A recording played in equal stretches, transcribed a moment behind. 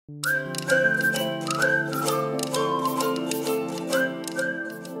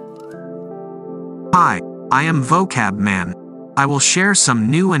Hi, I am Vocab Man. I will share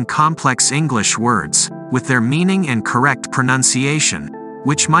some new and complex English words, with their meaning and correct pronunciation,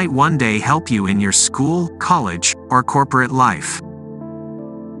 which might one day help you in your school, college, or corporate life.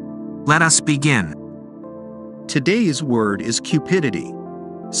 Let us begin. Today's word is cupidity,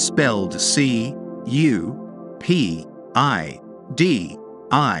 spelled C-U-P-I-D-I-T-Y.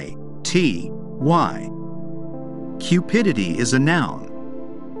 Cupidity is a noun.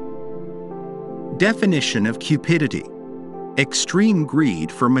 Definition of cupidity: extreme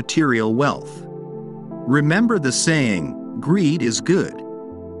greed for material wealth. Remember the saying, greed is good.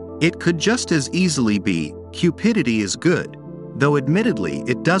 It could just as easily be, cupidity is good, though admittedly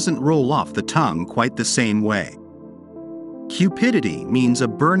it doesn't roll off the tongue quite the same way. Cupidity means a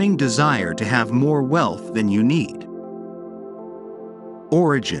burning desire to have more wealth than you need.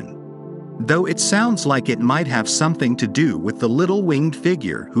 Origin: though it sounds like it might have something to do with the little winged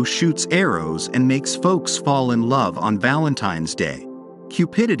figure who shoots arrows and makes folks fall in love on Valentine's Day,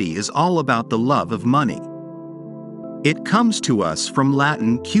 cupidity is all about the love of money. It comes to us from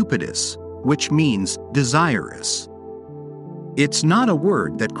Latin cupidus, which means desirous. It's not a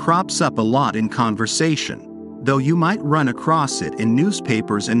word that crops up a lot in conversation, though you might run across it in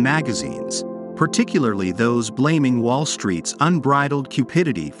newspapers and magazines, particularly those blaming Wall Street's unbridled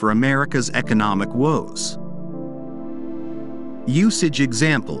cupidity for America's economic woes. Usage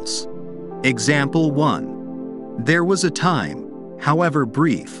examples. Example 1. There was a time, however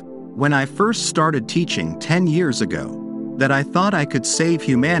brief, when I first started teaching 10 years ago, that I thought I could save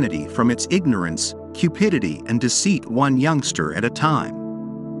humanity from its ignorance, cupidity, and deceit one youngster at a time.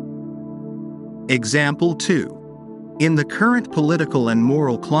 Example 2. In the current political and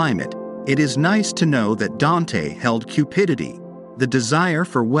moral climate, it is nice to know that Dante held cupidity, the desire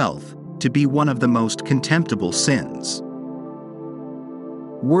for wealth, to be one of the most contemptible sins.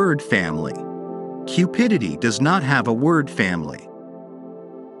 Word family. Cupidity does not have a word family.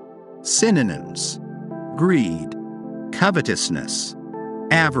 Synonyms: greed, covetousness,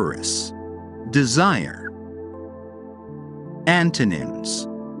 avarice, desire. Antonyms: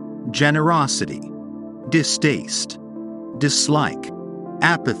 generosity, distaste, dislike,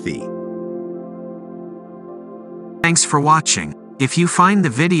 apathy. Thanks for watching. If you find the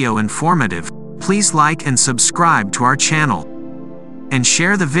video informative, please like and subscribe to our channel. And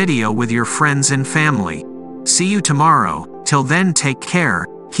share the video with your friends and family. See you tomorrow. Till then, take care,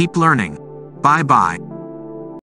 keep learning. Bye-bye.